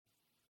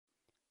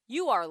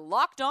You are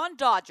Locked On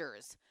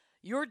Dodgers,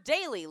 your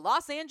daily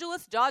Los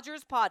Angeles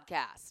Dodgers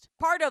podcast.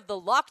 Part of the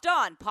Locked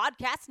On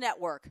Podcast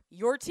Network,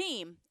 your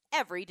team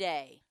every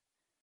day.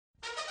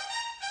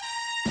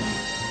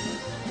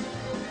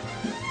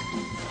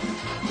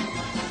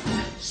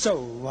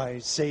 So I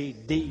say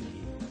D,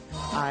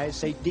 I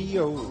say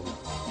D-O,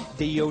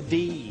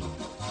 D-O-D,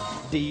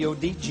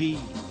 D-O-D-G,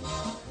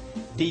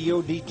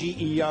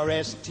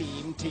 D-O-D-G-E-R-S,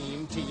 team,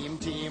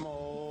 oh.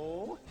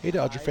 Hey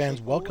Dodger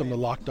fans, welcome to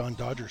Locked On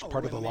Dodgers,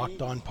 part of the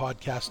Locked On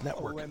Podcast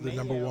Network, the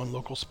number one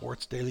local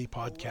sports daily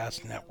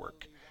podcast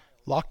network.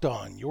 Locked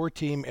On, your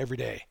team every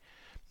day.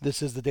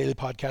 This is the daily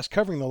podcast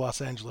covering the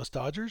Los Angeles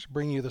Dodgers,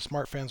 bringing you the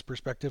smart fans'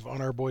 perspective on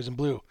our boys in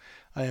blue.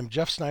 I am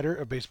Jeff Snyder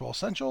of Baseball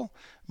Central.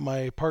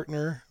 My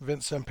partner,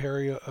 Vince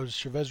Samperio of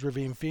Chavez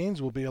Ravine Fiends,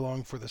 will be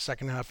along for the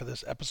second half of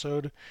this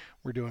episode.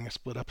 We're doing a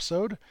split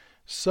episode.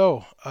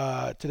 So,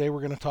 today we're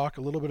going to talk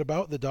a little bit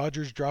about the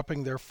Dodgers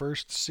dropping their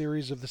first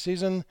series of the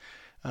season.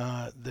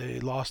 They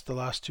lost the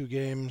last two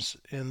games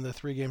in the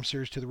three-game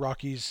series to the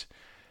Rockies.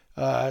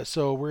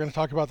 So we're going to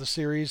talk about the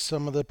series,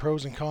 some of the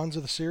pros and cons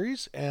of the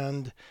series,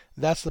 and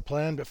that's the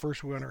plan. But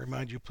first, we want to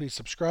remind you, please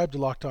subscribe to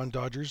Locked On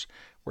Dodgers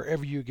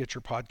wherever you get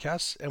your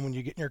podcasts. And when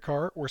you get in your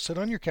car or sit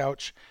on your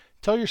couch,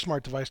 tell your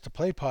smart device to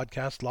play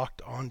podcast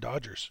Locked On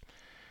Dodgers.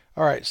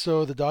 All right,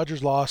 so the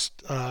Dodgers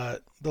lost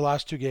the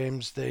last two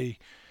games. They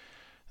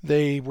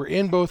were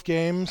in both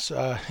games.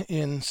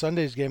 In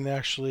Sunday's game, they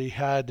actually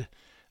had,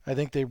 I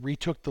think they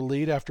retook the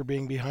lead after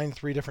being behind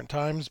three different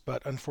times,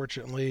 but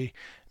unfortunately,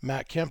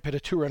 Matt Kemp hit a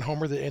two-run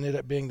homer that ended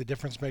up being the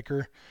difference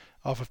maker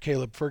off of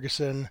Caleb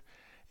Ferguson,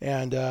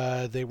 and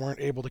they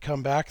weren't able to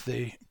come back.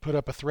 They put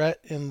up a threat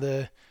in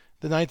the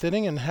ninth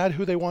inning and had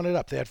who they wanted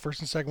up. They had first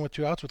and second with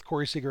two outs with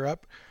Corey Seager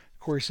up.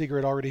 Corey Seager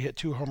had already hit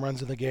two home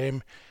runs in the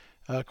game.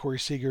 Corey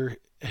Seager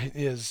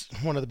is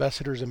one of the best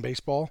hitters in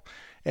baseball,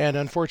 and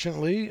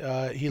unfortunately,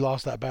 he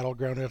lost that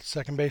battleground at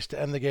second base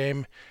to end the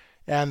game,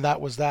 and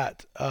that was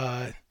that.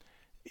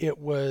 It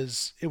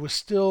was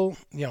still,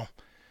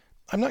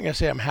 I'm not going to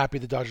say I'm happy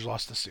the Dodgers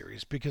lost the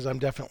series, because I'm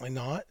definitely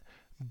not,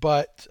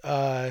 but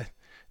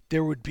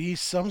there would be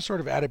some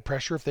sort of added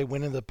pressure if they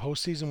went into the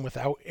postseason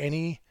without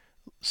any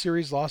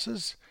series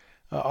losses.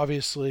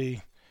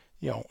 Obviously,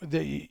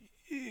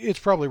 it's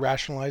probably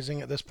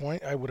rationalizing at this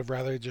point. I would have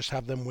rather just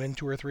have them win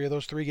two or three of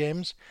those three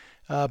games,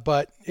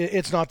 but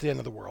it's not the end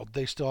of the world.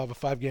 They still have a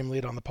 5-game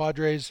lead on the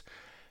Padres,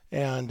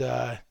 and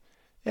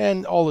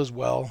all is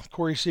well.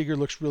 Corey Seager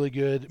looks really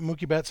good.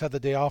 Mookie Betts had the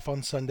day off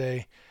on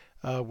Sunday,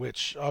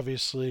 which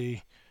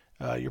obviously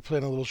you're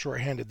playing a little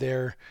short-handed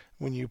there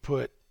when you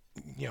put,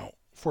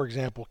 for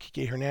example,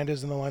 Kike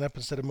Hernandez in the lineup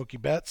instead of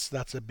Mookie Betts.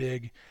 That's a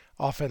big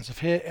offensive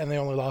hit, and they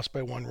only lost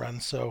by one run.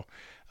 So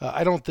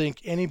I don't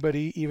think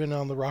anybody, even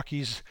on the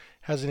Rockies,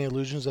 has any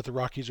illusions that the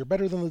Rockies are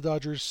better than the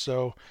Dodgers.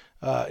 So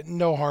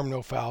no harm,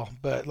 no foul.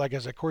 But like I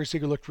said, Corey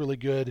Seager looked really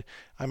good.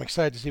 I'm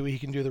excited to see what he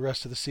can do the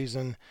rest of the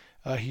season.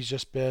 He's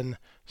just been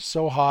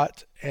so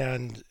hot,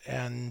 and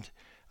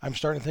I'm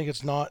starting to think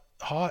it's not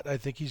hot. I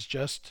think he's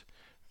just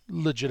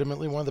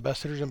legitimately one of the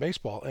best hitters in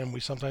baseball, and we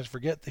sometimes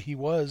forget that he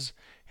was,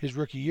 his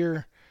rookie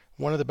year,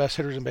 one of the best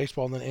hitters in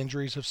baseball, and then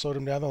injuries have slowed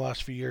him down the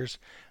last few years.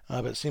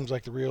 But it seems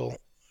like the real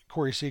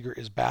Corey Seager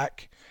is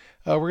back.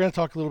 We're going to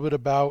talk a little bit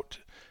about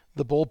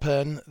the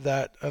bullpen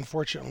that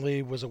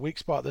unfortunately was a weak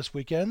spot this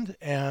weekend,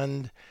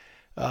 and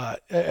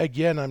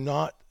again, I'm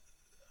not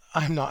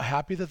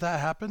happy that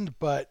happened,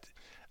 but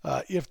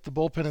if the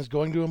bullpen is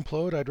going to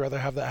implode, I'd rather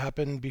have that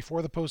happen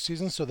before the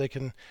postseason so they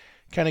can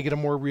kind of get a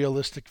more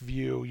realistic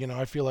view.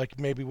 I feel like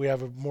maybe we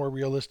have a more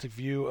realistic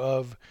view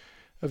of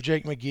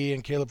Jake McGee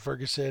and Caleb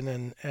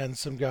Ferguson and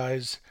some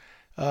guys.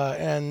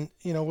 And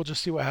we'll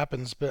just see what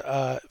happens.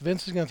 But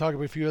Vince is going to talk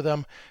about a few of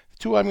them. The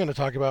two I'm going to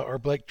talk about are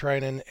Blake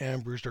Treinen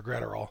and Brusdar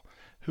Graterol,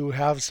 who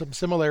have some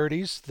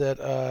similarities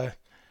that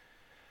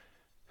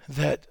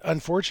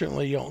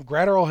unfortunately,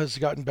 Graterol has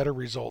gotten better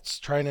results.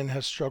 Treinen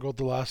has struggled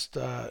the last,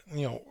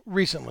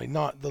 recently,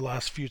 not the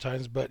last few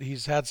times, but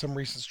he's had some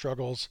recent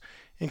struggles,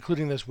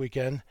 including this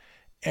weekend.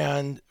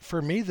 And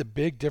for me, the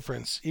big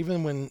difference,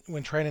 even when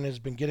Treinen has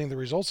been getting the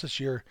results this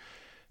year,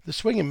 the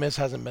swing and miss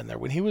hasn't been there.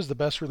 When he was the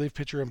best relief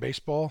pitcher in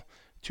baseball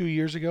 2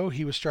 years ago,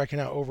 he was striking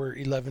out over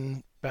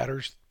 11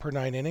 batters per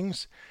 9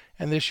 innings.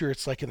 And this year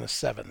it's like in the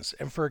 7s.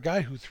 And for a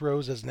guy who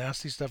throws as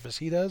nasty stuff as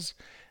he does,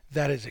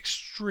 that is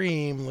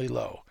extremely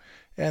low.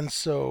 And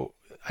so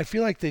I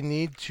feel like they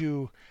need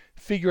to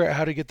figure out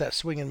how to get that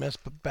swing and miss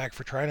back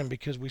for Treinen,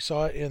 because we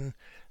saw it in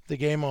the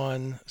game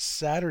on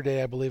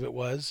Saturday, I believe it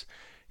was.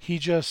 He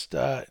just,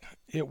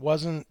 it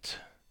wasn't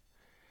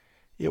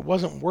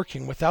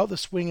working. Without the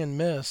swing and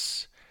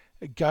miss,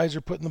 guys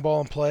are putting the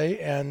ball in play,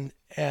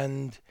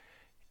 and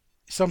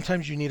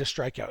sometimes you need a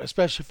strikeout,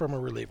 especially from a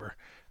reliever.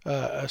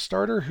 A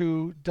starter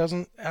who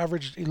doesn't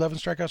average 11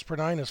 strikeouts per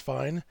 9 is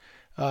fine.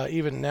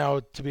 Even now,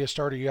 to be a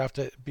starter, you have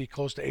to be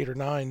close to 8 or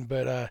 9,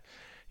 but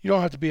you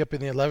don't have to be up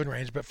in the 11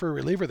 range. But for a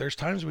reliever, there's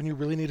times when you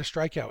really need a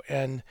strikeout.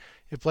 And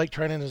if Blake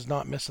Treinen is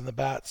not missing the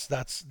bats,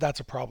 that's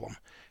a problem.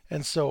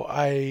 And so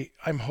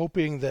I'm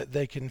hoping that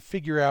they can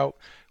figure out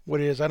what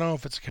it is. I don't know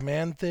if it's a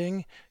command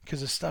thing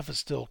because the stuff is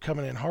still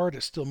coming in hard.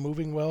 It's still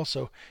moving well.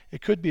 So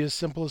it could be as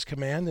simple as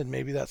command, and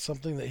maybe that's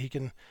something that he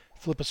can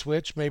flip a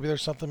switch. Maybe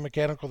there's something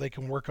mechanical they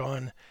can work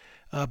on.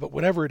 But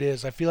whatever it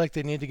is, I feel like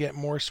they need to get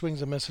more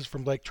swings and misses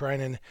from Blake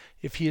Treinen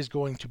if he is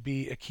going to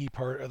be a key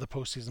part of the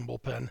postseason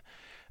bullpen.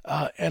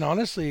 And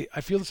honestly,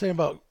 I feel the same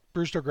about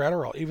Brusdar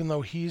Graterol. Even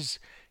though he's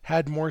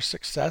had more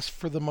success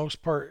for the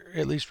most part,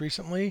 at least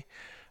recently,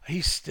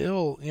 he's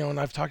still, and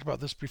I've talked about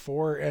this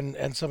before,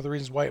 and some of the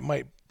reasons why it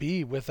might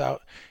be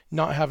without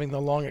not having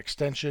the long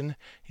extension.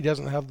 He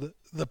doesn't have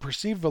the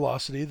perceived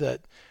velocity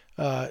that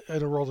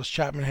Aroldis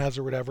Chapman has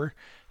or whatever.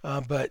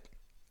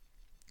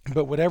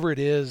 But whatever it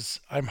is,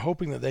 I'm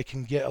hoping that they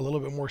can get a little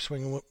bit more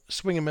swing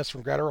and miss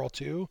from Graterol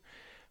too,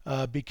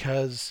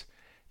 because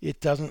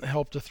it doesn't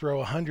help to throw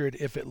 100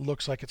 if it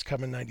looks like it's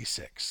coming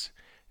 96.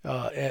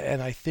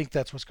 And I think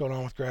that's what's going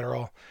on with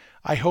Graterol.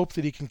 I hope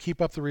that he can keep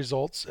up the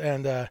results.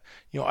 And,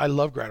 I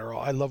love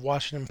Graterol. I love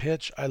watching him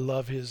pitch. I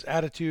love his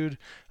attitude.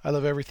 I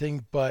love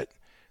everything. But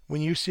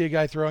when you see a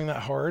guy throwing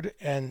that hard,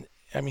 and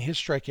I mean, his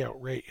strikeout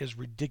rate is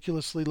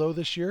ridiculously low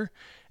this year.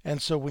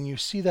 And so when you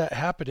see that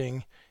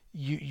happening,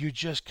 you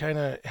just kind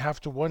of have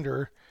to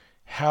wonder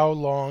how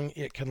long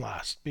it can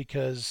last,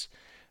 because,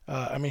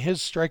 his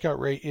strikeout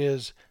rate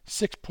is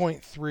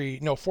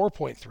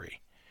 4.3.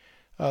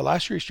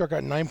 Last year he struck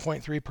out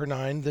 9.3 per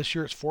 9. This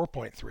year it's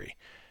 4.3.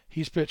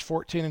 He's pitched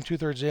 14 and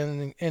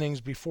 2/3 innings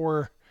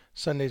before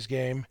Sunday's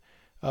game,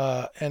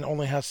 and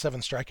only has 7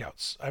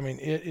 strikeouts. I mean,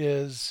 it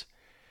is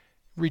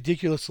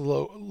ridiculously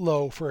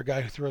low for a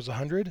guy who throws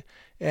 100,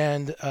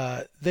 and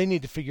they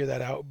need to figure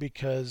that out,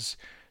 because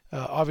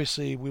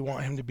obviously we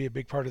want him to be a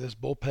big part of this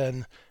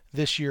bullpen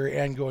this year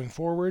and going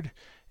forward,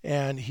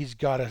 and he's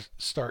got to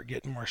start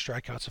getting more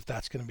strikeouts if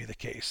that's going to be the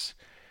case.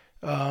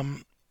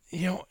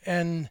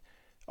 And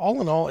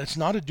all in all, it's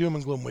not a doom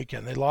and gloom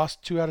weekend. They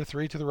lost 2 out of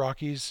 3 to the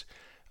Rockies,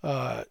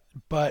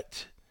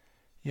 but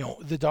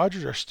the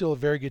Dodgers are still a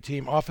very good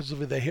team.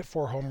 Offensively, they hit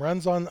 4 home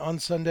runs on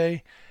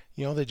Sunday.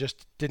 They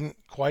just didn't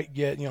quite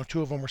get,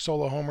 2 of them were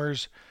solo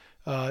homers,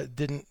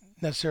 didn't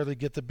necessarily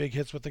get the big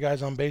hits with the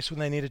guys on base when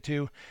they needed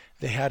to.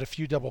 They had a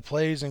few double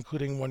plays,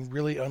 including one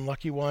really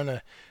unlucky one,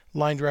 a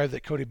line drive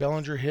that Cody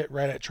Bellinger hit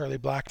right at Charlie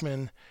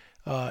Blackmon.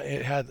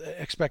 It had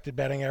expected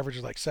batting average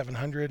of like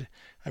 700.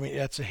 I mean,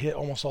 that's a hit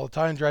almost all the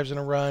time, drives in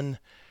a run.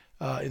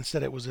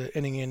 Instead, it was an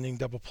inning-ending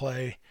double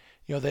play.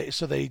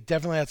 They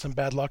definitely had some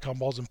bad luck on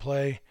balls in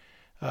play.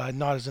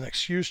 Not as an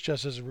excuse,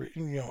 just as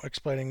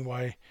explaining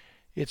why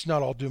it's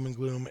not all doom and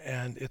gloom,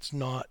 and it's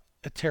not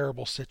a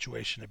terrible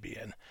situation to be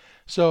in.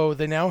 So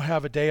they now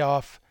have a day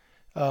off.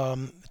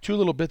 2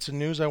 little bits of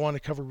news I want to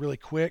cover really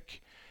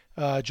quick.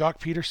 Jock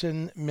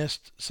Peterson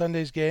missed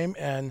Sunday's game,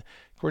 and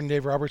according to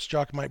Dave Roberts,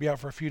 Jock might be out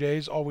for a few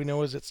days. All we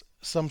know is it's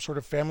some sort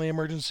of family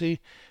emergency,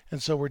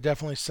 and so we're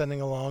definitely sending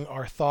along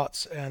our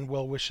thoughts and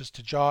well wishes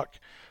to Jock.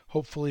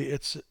 Hopefully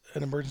it's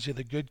an emergency of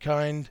the good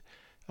kind.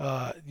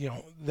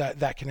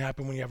 That can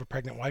happen when you have a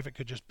pregnant wife. It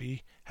could just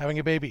be having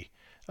a baby.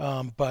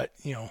 But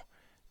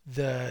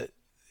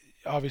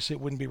obviously it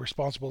wouldn't be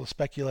responsible to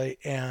speculate,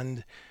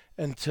 and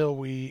until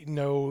we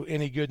know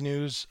any good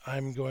news,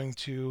 I'm going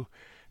to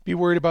be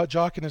worried about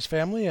Jock and his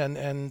family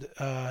and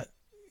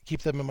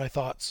keep them in my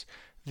thoughts.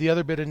 The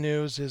other bit of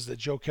news is that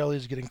Joe Kelly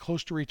is getting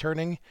close to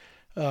returning.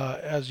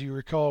 As you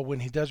recall, when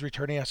he does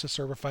return, he has to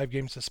serve a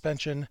 5-game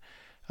suspension.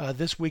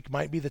 This week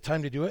might be the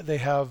time to do it. They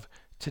have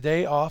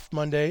today off,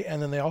 Monday,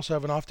 and then they also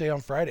have an off day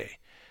on Friday.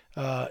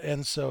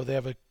 And so they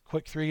have a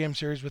quick 3-game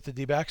series with the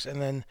D-backs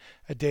and then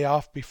a day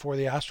off before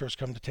the Astros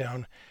come to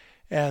town.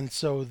 And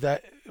so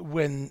that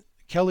when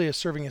Kelly is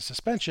serving his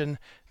suspension,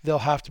 they'll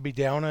have to be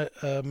down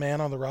a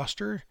man on the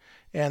roster.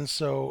 And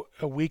so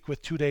a week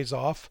with 2 days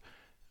off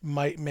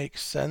might make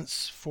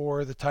sense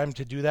for the time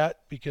to do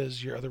that,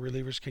 because your other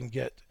relievers can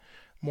get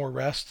more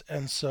rest.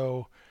 And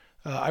so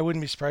I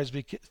wouldn't be surprised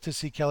to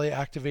see Kelly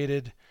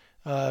activated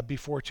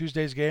before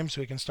Tuesday's game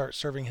so he can start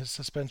serving his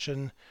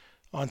suspension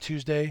on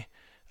Tuesday.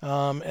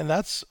 And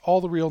that's all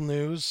the real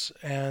news.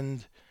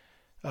 And,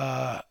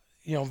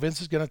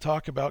 Vince is going to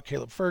talk about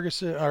Jacob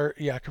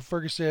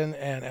Ferguson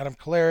and Adam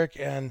Kolarek,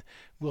 and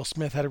Will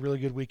Smith had a really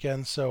good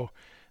weekend. So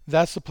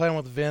that's the plan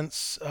with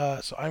Vince.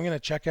 So I'm going to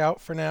check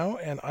out for now,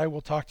 and I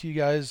will talk to you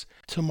guys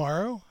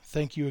tomorrow.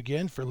 Thank you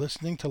again for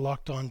listening to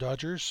Locked On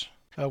Dodgers.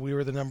 We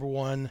were the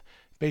 #1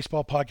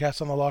 baseball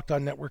podcast on the Locked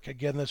On Network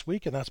again this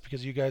week, and that's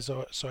because of you guys,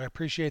 so I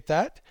appreciate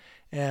that.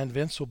 And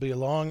Vince will be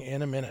along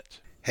in a minute.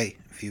 Hey,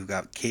 if you've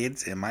got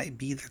kids, it might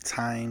be the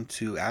time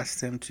to ask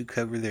them to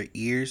cover their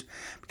ears,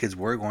 because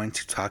we're going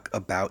to talk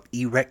about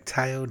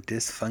erectile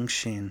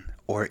dysfunction,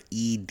 or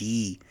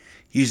ED.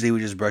 Usually we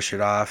just brush it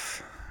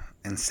off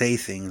and say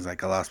things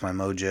like I lost my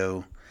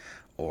mojo,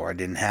 or I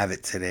didn't have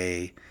it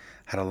today,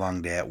 had a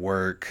long day at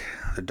work,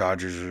 the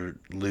Dodgers are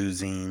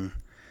losing,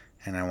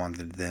 and I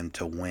wanted them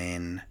to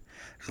win.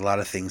 There's a lot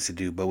of things to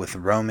do, but with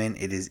Roman,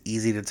 it is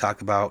easy to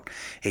talk about.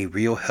 A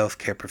real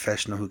healthcare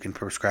professional who can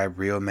prescribe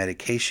real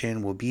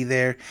medication will be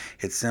there.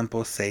 It's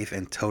simple, safe,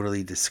 and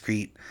totally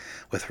discreet.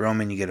 With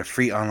Roman, you get a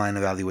free online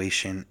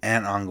evaluation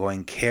and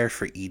ongoing care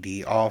for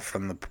ED, all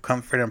from the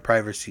comfort and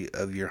privacy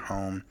of your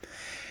home.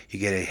 You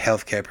get a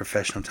healthcare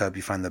professional to help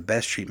you find the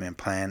best treatment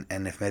plan,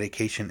 and if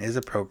medication is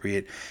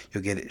appropriate,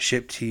 you'll get it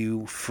shipped to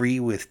you free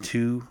with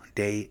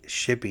 2-day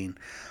shipping.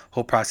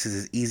 Whole process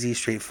is easy,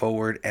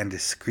 straightforward, and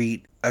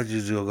discreet. As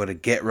usual, go to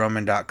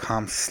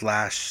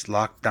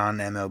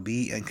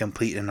GetRoman.com/LockedOnMLB and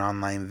complete an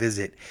online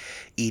visit.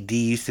 ED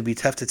used to be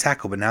tough to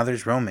tackle, but now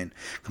there's Roman.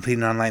 Complete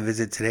an online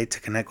visit today to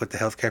connect with the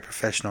healthcare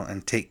professional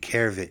and take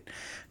care of it.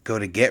 Go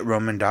to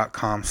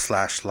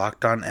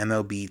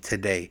GetRoman.com/LockedOnMLB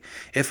today.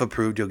 If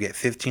approved, you'll get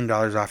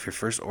 $15 off your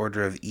first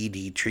order of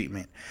ED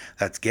treatment.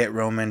 That's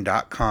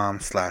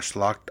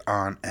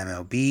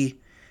GetRoman.com/LockedOnMLB.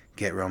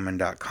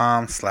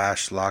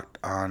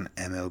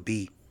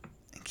 GetRoman.com/LockedOnMLB.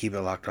 And keep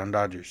it locked on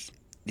Dodgers.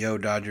 Yo,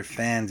 Dodger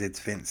fans, it's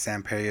Vince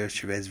Samperio,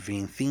 Chavez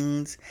Green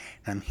Fiends,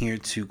 and I'm here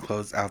to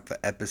close out the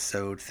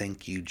episode.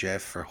 Thank you,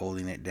 Jeff, for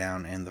holding it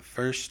down in the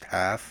first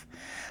half.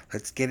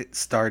 Let's get it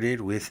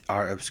started with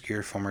our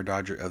obscure former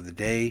Dodger of the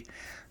day.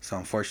 So,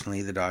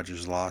 unfortunately, the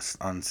Dodgers lost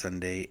on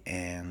Sunday,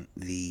 and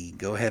the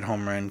go-ahead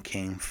home run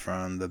came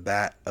from the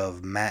bat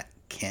of Matt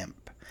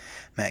Kemp.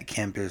 Matt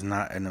Kemp is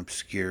not an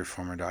obscure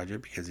former Dodger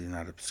because he's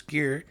not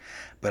obscure,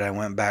 but I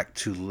went back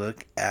to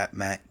look at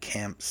Matt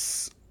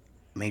Kemp's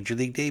Major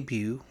League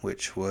debut,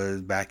 which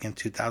was back in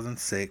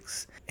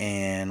 2006,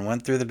 and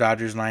went through the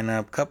Dodgers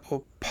lineup,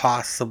 couple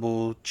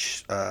possible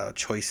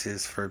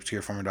choices for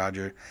obscure former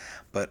Dodger,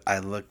 but I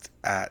looked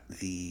at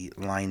the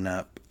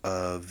lineup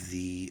of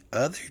the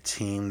other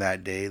team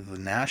that day, the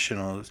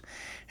Nationals,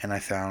 and I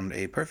found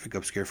a perfect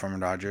obscure former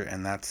Dodger,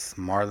 and that's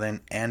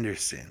Marlon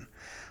Anderson.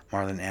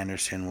 Marlon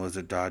Anderson was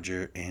a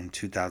Dodger in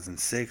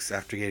 2006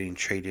 after getting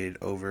traded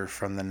over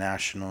from the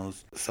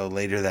Nationals. So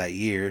later that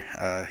year,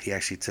 he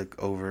actually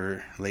took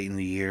over late in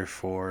the year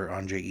for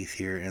Andre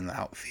Ethier in the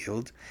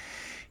outfield.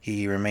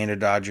 He remained a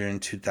Dodger in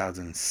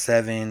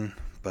 2007,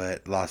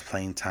 but lost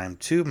playing time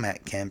to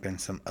Matt Kemp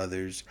and some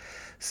others.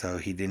 So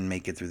he didn't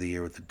make it through the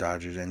year with the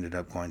Dodgers, ended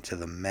up going to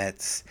the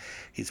Mets.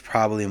 He's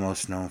probably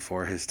most known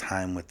for his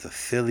time with the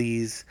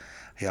Phillies.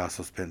 He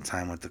also spent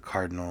time with the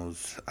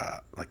Cardinals,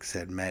 like I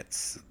said,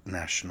 Mets,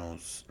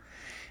 Nationals,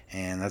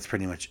 and that's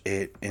pretty much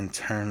it. In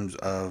terms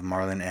of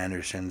Marlon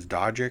Anderson's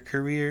Dodger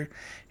career,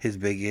 his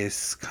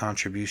biggest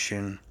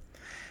contribution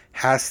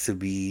has to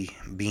be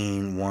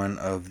being one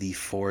of the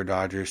 4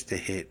 Dodgers to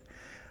hit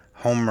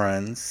home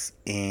runs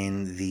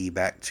in the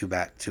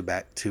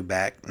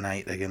back-to-back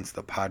night against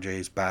the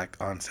Padres back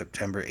on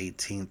September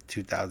 18th,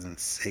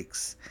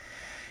 2006.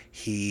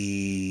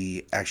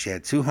 He actually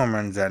had 2 home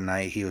runs that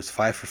night. He was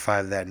 5 for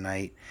 5 that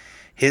night.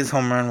 His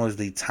home run was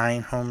the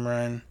tying home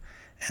run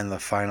and the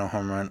final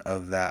home run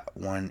of that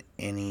one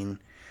inning.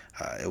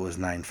 It was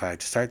 9-5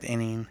 to start the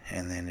inning,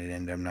 and then it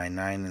ended up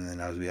 9-9. And then,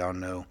 as we all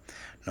know,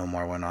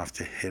 Nomar went on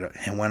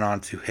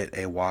to hit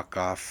a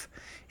walk-off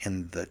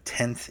in the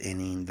 10th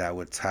inning that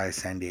would tie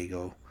San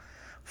Diego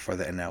for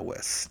the NL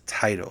West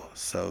title.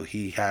 So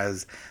he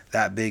has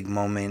that big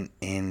moment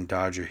in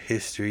Dodger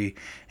history.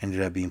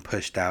 Ended up being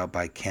pushed out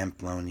by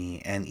Kemp,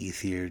 Loney, and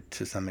Ethier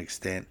to some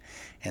extent.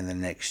 And the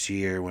next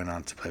year went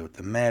on to play with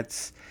the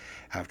Mets.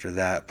 After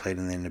that, played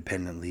in the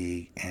Independent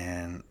League,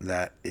 and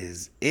that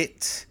is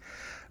it.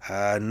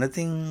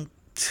 Nothing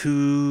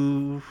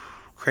too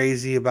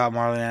crazy about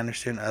Marlon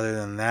Anderson other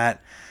than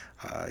that.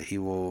 He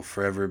will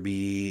forever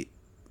be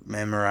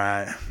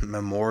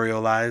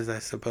memorialized, I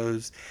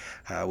suppose,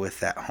 with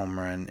that home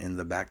run in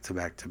the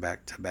back-to-back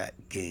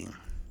game.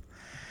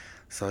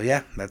 So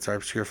yeah, that's our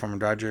obscure former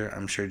Dodger.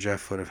 I'm sure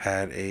Jeff would have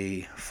had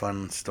a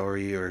fun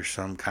story or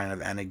some kind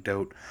of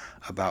anecdote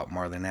about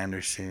Marlon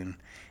Anderson.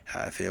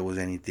 If it was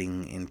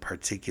anything in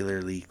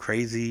particularly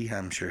crazy,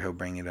 I'm sure he'll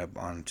bring it up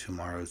on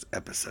tomorrow's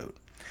episode.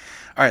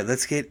 All right,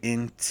 let's get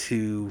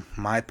into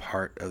my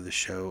part of the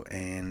show,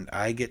 and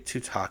I get to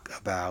talk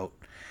about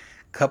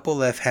couple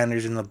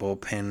left-handers in the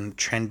bullpen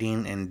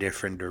trending in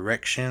different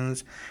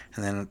directions,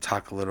 and then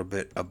talk a little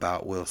bit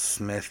about Will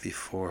Smith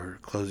before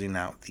closing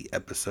out the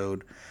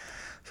episode.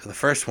 So the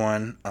first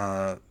one,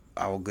 I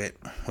will get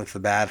with the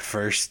bad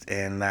first,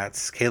 and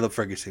that's Caleb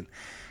Ferguson.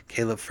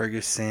 Caleb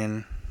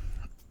Ferguson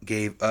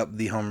gave up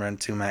the home run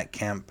to Matt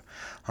Kemp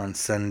on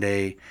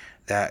Sunday.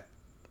 That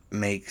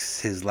makes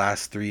his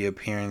last 3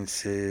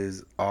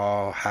 appearances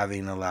all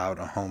having allowed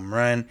a home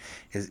run.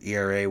 His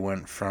ERA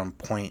went from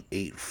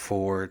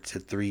 .84 to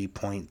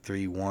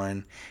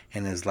 3.31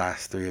 in his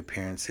last 3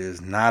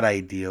 appearances. Not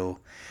ideal.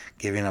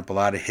 Giving up a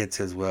lot of hits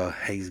as well.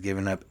 He's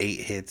given up 8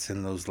 hits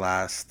in those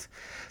last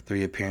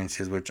 3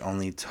 appearances, which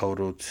only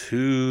total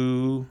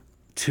two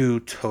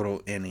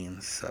total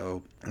innings.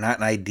 So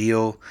not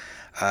ideal.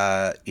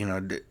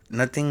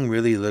 Nothing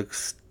really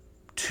looks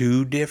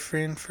too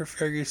different for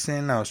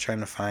Ferguson. I was trying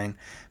to find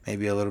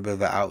maybe a little bit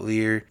of an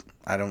outlier.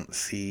 I don't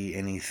see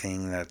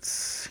anything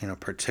that's,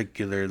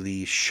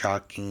 particularly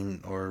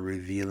shocking or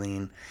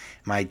revealing.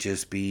 It might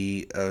just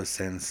be a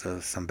sense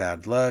of some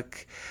bad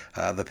luck.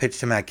 The pitch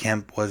to Matt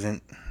Kemp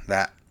wasn't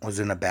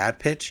a bad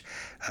pitch.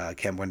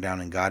 Kemp went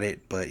down and got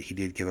it, but he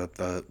did give up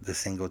the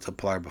single to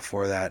Pilar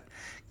before that,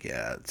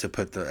 to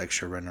put the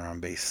extra runner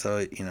on base.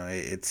 So,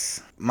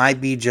 it's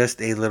might be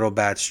just a little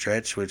bad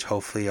stretch, which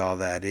hopefully all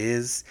that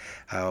is.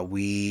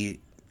 We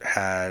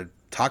had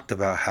talked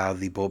about how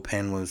the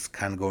bullpen was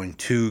kind of going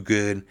too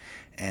good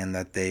and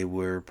that they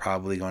were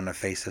probably going to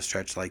face a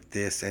stretch like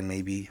this, and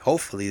maybe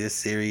hopefully this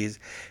series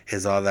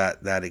is all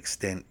that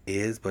extent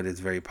is, but it's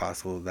very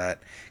possible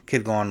that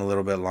could go on a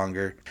little bit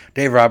longer.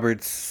 Dave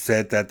Roberts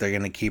said that they're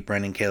going to keep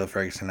running Caleb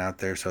Ferguson out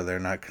there, so they're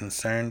not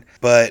concerned.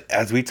 But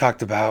as we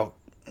talked about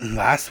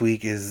last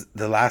week, is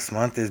the last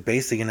month is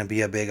basically going to be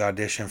a big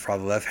audition for all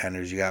the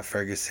left-handers. You got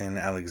Ferguson,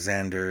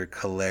 Alexander,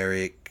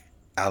 Kolarek,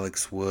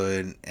 Alex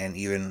Wood, and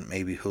even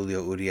maybe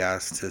Julio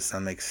Urias to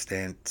some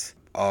extent,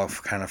 all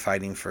kind of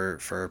fighting for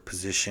a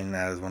position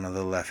as one of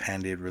the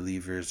left-handed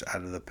relievers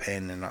out of the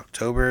pen in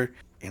October.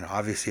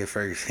 Obviously if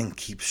Ferguson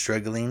keeps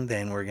struggling,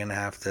 then we're going to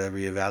have to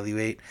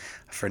reevaluate.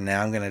 For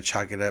now, I'm going to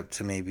chalk it up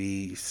to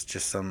maybe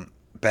just some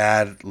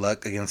bad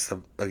luck against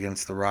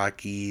the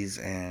Rockies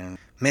and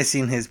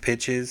missing his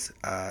pitches,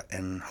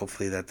 and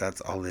hopefully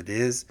that's all it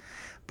is.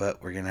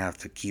 But we're going to have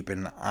to keep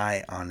an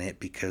eye on it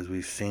because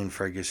we've seen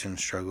Ferguson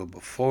struggle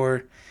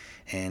before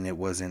and it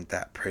wasn't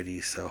that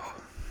pretty. So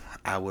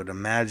I would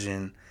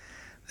imagine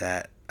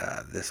that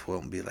this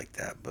won't be like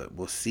that, but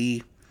we'll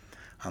see.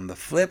 On the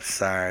flip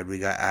side, we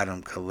got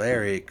Adam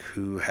Kolarek,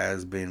 who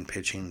has been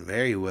pitching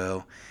very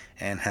well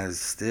and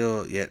has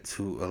still yet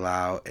to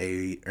allow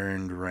a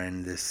earned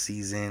run this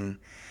season.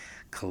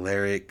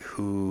 Kolarek,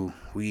 who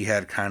we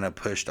had kind of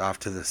pushed off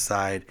to the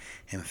side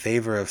in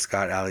favor of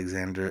Scott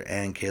Alexander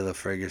and Caleb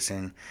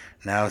Ferguson,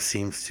 now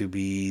seems to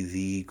be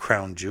the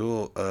crown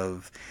jewel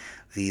of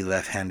the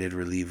left-handed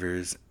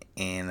relievers,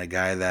 and a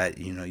guy that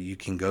you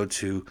can go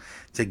to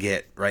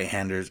get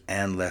right-handers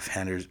and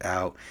left-handers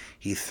out.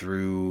 He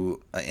threw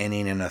an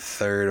inning and a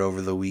third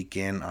over the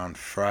weekend on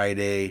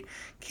Friday,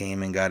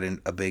 came and got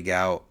a big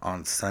out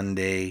on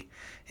Sunday,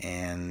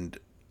 and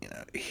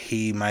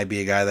he might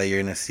be a guy that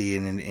you're going to see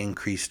in an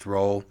increased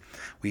role.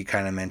 We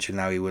kind of mentioned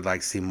how we would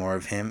like to see more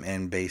of him,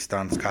 and based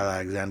on Scott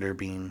Alexander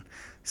being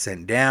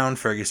sent down,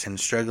 Ferguson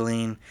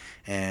struggling,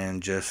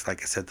 and just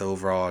like I said, the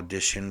overall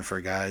audition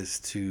for guys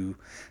to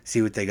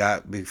see what they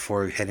got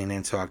before heading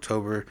into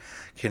October,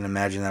 can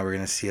imagine that we're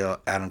going to see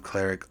Adam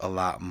Kolarek a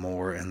lot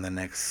more in the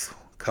next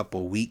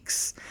couple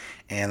weeks,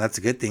 and that's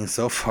a good thing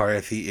so far.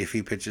 If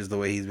he pitches the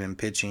way he's been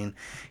pitching,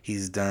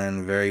 he's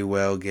done very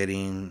well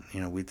getting,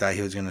 we thought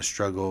he was going to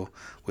struggle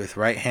with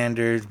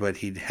right-handers, but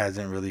he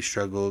hasn't really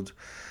struggled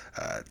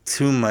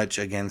too much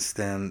against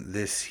them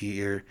this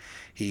year.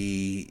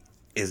 He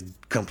is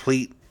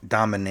complete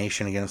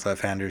domination against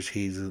left-handers.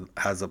 He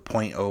has a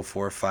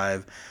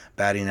 .045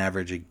 batting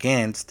average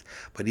against,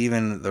 but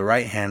even the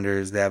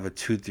right-handers, they have a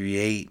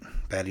 .238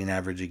 batting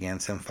average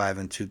against him, 5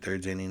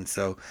 2/3 innings,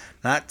 so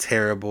not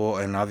terrible.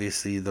 And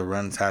obviously the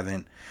runs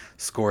haven't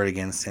scored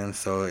against him,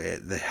 so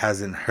it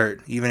hasn't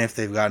hurt. Even if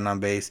they've gotten on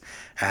base,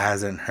 it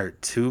hasn't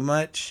hurt too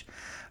much.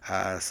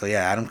 So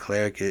yeah, Adam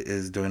Kolarek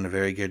is doing a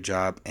very good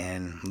job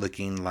and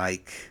looking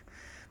like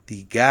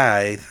the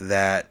guy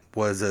that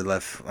was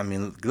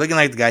looking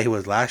like the guy he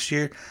was last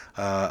year,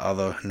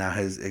 although now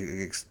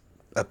his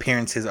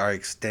appearances are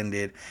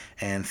extended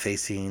and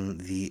facing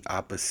the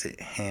opposite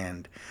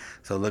hand.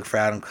 So look for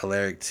Adam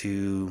Kolarek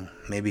to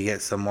maybe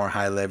get some more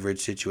high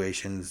leverage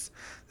situations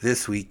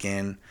this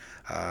weekend,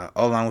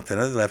 along with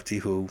another lefty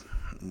who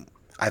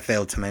I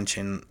failed to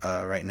mention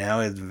right now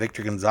is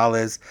Victor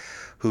Gonzalez,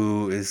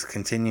 who is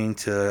continuing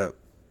to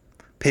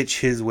pitch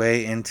his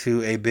way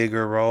into a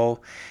bigger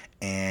role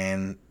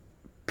and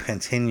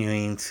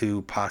continuing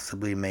to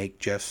possibly make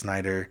Jeff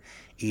Snyder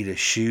eat a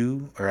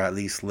shoe, or at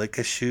least lick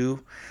a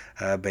shoe,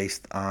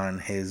 based on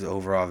his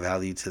overall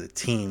value to the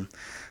team.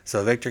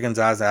 So Victor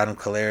Gonzalez and Adam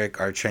Kolarek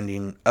are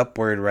trending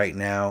upward right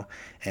now,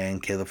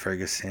 and Caleb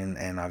Ferguson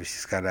and obviously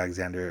Scott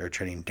Alexander are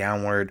trending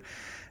downward.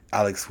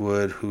 Alex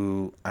Wood,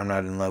 who I'm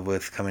not in love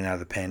with coming out of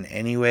the pen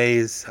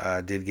anyways,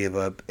 did give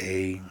up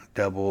a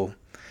double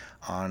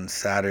on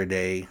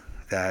Saturday.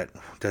 That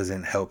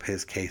doesn't help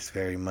his case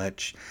very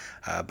much,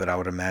 but I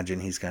would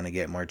imagine he's going to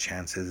get more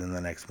chances in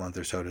the next month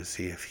or so to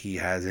see if he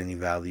has any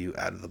value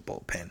out of the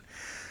bullpen.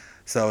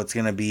 So it's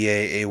going to be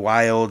a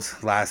wild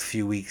last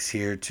few weeks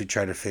here to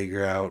try to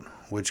figure out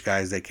which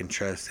guys they can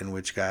trust and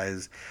which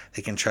guys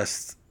they can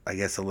trust, I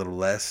guess, a little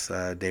less.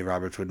 Dave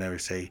Roberts would never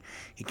say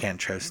he can't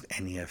trust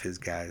any of his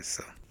guys.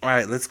 So, all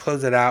right, let's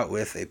close it out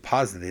with a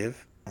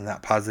positive, and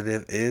that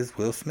positive is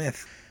Will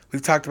Smith.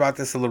 We've talked about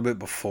this a little bit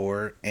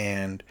before,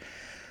 and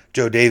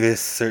Joe Davis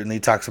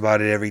certainly talks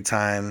about it every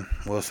time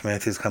Will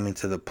Smith is coming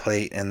to the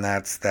plate, and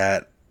that's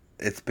that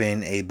It's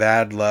been a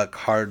bad luck,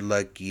 hard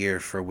luck year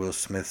for Will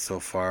Smith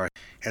so far.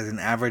 He has an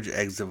average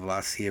exit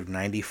velocity of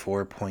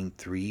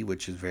 94.3,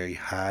 which is very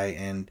high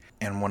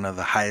and one of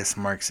the highest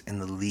marks in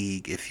the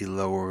league if you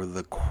lower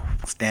the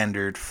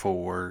standard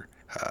for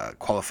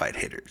qualified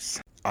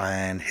hitters.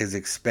 And his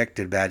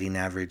expected batting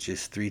average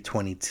is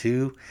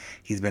 322.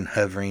 He's been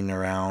hovering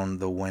around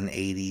the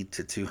 180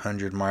 to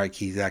 200 mark.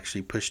 He's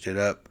actually pushed it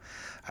up,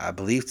 I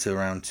believe, to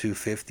around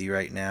 250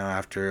 right now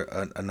after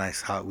a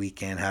nice hot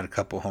weekend. Had a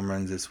couple home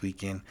runs this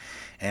weekend.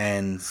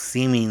 And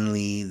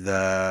seemingly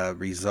the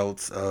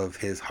results of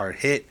his hard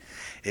hit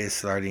is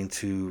starting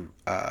to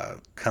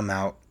come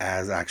out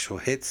as actual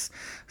hits.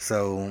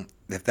 So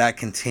if that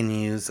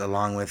continues,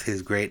 along with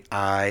his great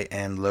eye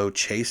and low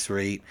chase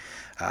rate,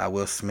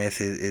 Will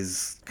Smith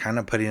is kind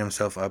of putting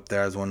himself up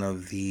there as one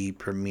of the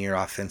premier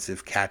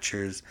offensive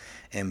catchers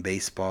in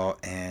baseball,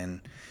 and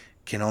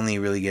can only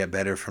really get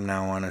better from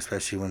now on,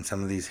 especially when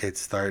some of these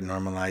hits start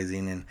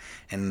normalizing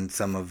and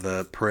some of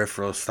the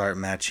peripherals start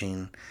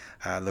matching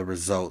the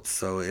results.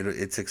 So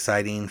it's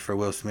exciting for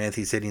Will Smith.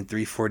 He's hitting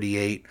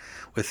 348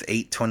 with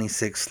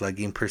 826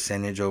 slugging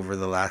percentage over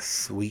the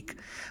last week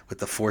with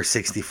the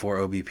 464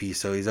 OBP.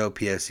 So he's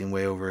OPSing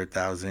way over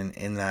 1,000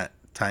 in that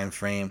time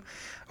frame,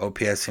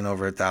 OPSing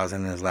over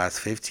 1,000 in his last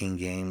 15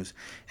 games,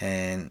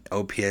 and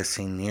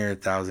OPSing near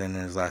 1,000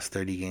 in his last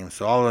 30 games.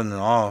 So all in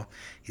all,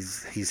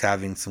 he's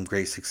having some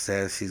great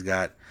success. He's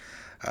got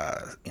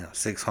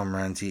 6 home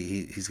runs.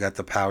 He's got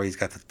the power, he's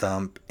got the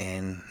thump,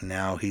 and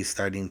now he's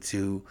starting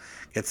to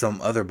get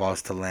some other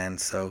balls to land.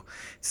 So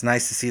it's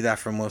nice to see that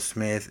from Will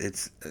Smith.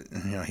 It's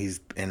he's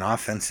an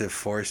offensive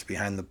force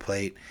behind the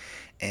plate.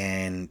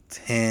 And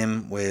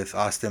him with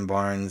Austin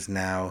Barnes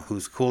now,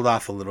 who's cooled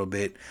off a little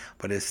bit,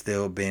 but has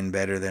still been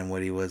better than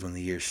what he was when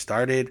the year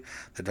started.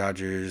 The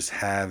Dodgers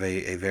have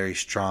a very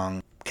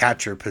strong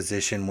catcher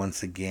position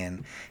once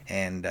again,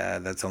 and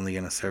that's only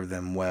going to serve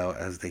them well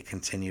as they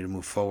continue to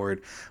move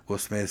forward. Will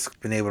Smith's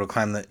been able to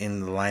climb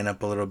in the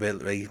lineup a little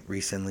bit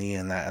recently,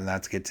 and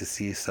that's good to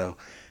see. So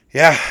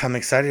yeah, I'm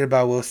excited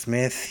about Will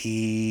Smith.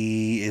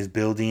 He is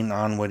building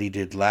on what he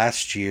did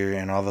last year,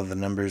 and although the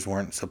numbers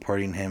weren't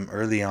supporting him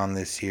early on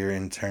this year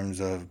in terms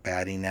of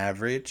batting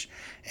average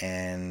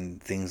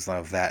and things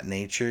of that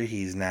nature,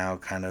 he's now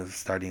kind of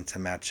starting to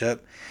match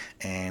up,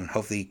 and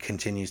hopefully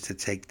continues to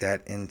take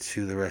that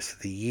into the rest of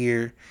the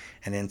year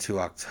and into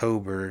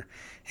October,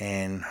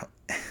 and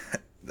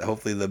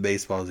hopefully the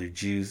baseballs are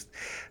juiced,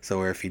 so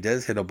where if he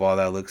does hit a ball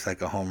that looks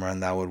like a home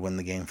run that would win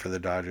the game for the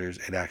Dodgers,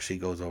 it actually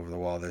goes over the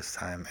wall this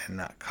time and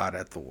not caught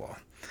at the wall.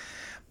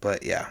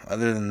 But yeah,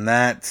 other than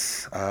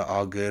that,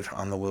 all good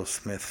on the Will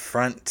Smith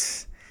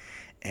front,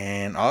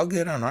 and all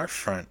good on our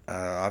front.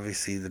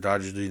 Obviously the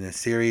Dodgers losing the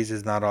series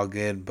is not all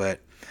good, but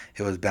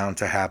it was bound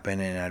to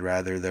happen, and I'd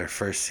rather their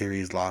first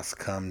series loss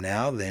come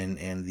now than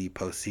in the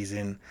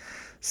postseason.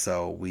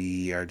 So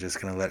we are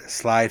just going to let it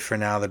slide for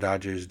now. The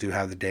Dodgers do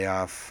have the day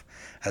off,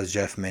 as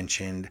Jeff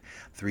mentioned,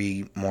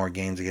 3 more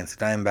games against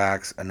the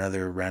Diamondbacks,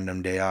 another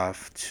random day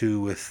off, 2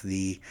 with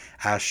the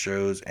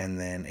Astros, and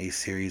then a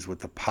series with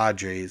the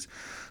Padres,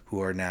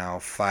 who are now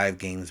 5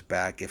 games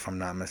back, if I'm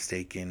not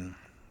mistaken,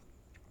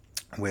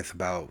 with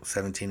about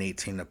 17,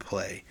 18 to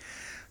play.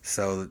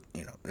 So,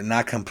 they're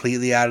not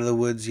completely out of the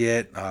woods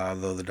yet,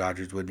 although the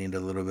Dodgers would need a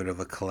little bit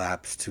of a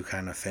collapse to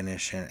kind of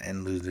finish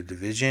and lose the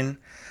division.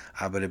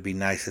 But it'd be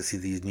nice to see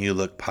these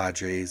new-look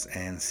Padres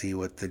and see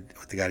what they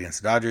got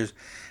against the Dodgers.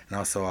 And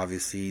also,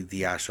 obviously,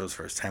 the Astros'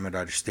 first time at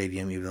Dodger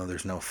Stadium, even though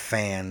there's no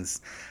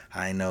fans.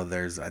 I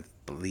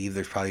believe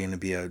there's probably going to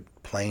be a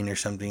plane or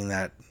something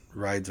that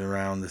rides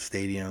around the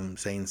stadium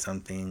saying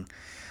something.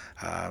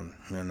 I'm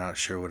not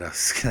sure what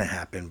else is going to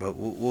happen, but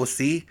we'll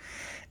see.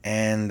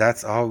 And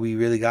that's all we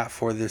really got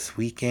for this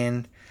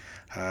weekend.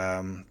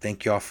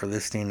 Thank you all for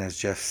listening. As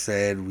Jeff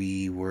said,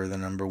 we were the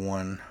number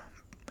 1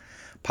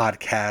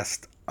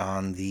 podcast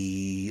on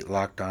the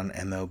Locked On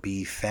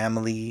MLB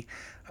family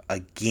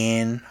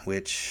again,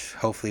 which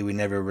hopefully we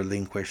never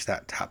relinquish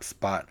that top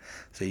spot.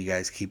 So you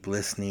guys keep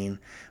listening.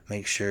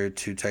 Make sure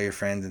to tell your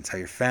friends and tell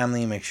your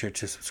family. Make sure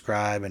to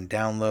subscribe and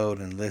download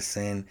and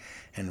listen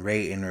and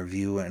rate and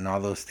review and all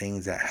those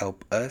things that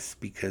help us,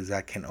 because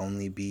that can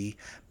only be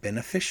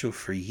beneficial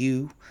for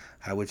you,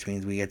 which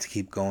means we get to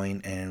keep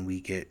going and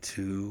we get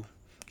to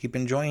keep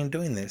enjoying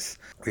doing this.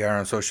 We are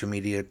on social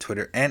media,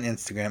 Twitter and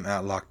Instagram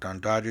at Locked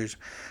On Dodgers.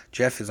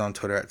 Jeff is on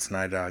Twitter at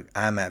Snydog.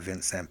 I'm at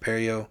Vince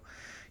Samperio.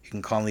 You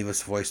can call and leave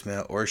us a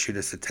voicemail or shoot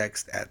us a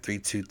text at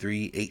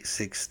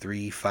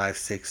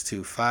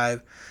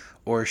 323-863-5625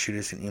 or shoot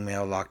us an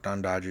email,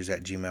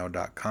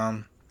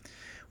 lockedondodgers@gmail.com.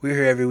 We're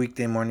here every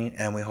weekday morning,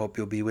 and we hope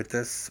you'll be with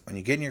us when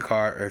you get in your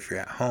car or if you're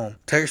at home.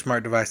 Tell your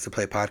smart device to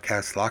play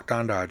podcast Locked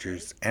On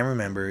Dodgers, and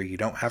remember, you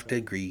don't have to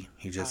agree,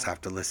 you just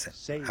have to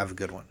listen. Have a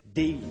good one.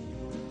 D.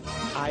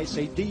 I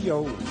say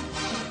D-O.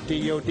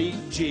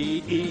 D-O-D-G-E-R-S.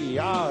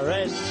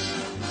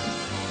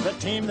 The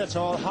team that's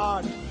all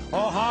heart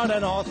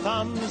and all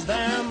thumbs.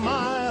 They're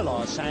my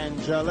Los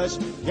Angeles,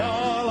 your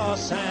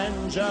Los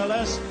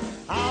Angeles,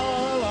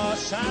 our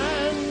Los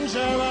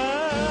Angeles.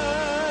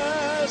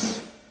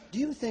 Do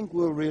you think think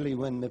we'll really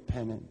win the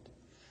pennant?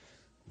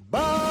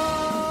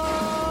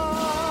 But